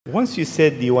Once you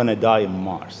said you want to die on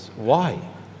Mars. Why?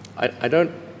 I don't,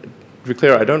 to be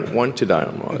clear, I don't want to die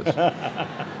on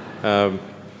Mars.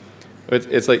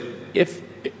 It's like, I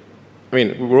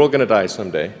mean, we're all going to die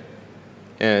someday.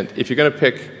 And if you're going to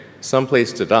pick some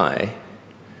place to die,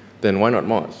 then why not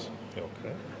Mars?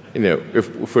 Okay. You know,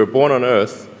 if we're born on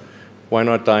Earth, why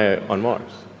not die on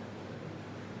Mars?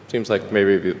 Seems like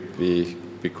maybe it'd be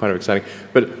kind of exciting.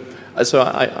 But so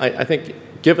I think,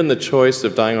 given the choice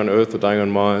of dying on Earth or dying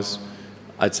on Mars,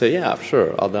 I'd say, yeah,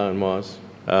 sure, I'll die on Mars.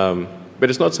 But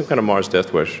it's not some kind of Mars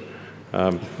death wish.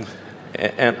 And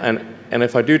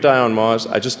if I do die on Mars,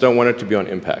 I just don't want it to be on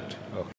impact.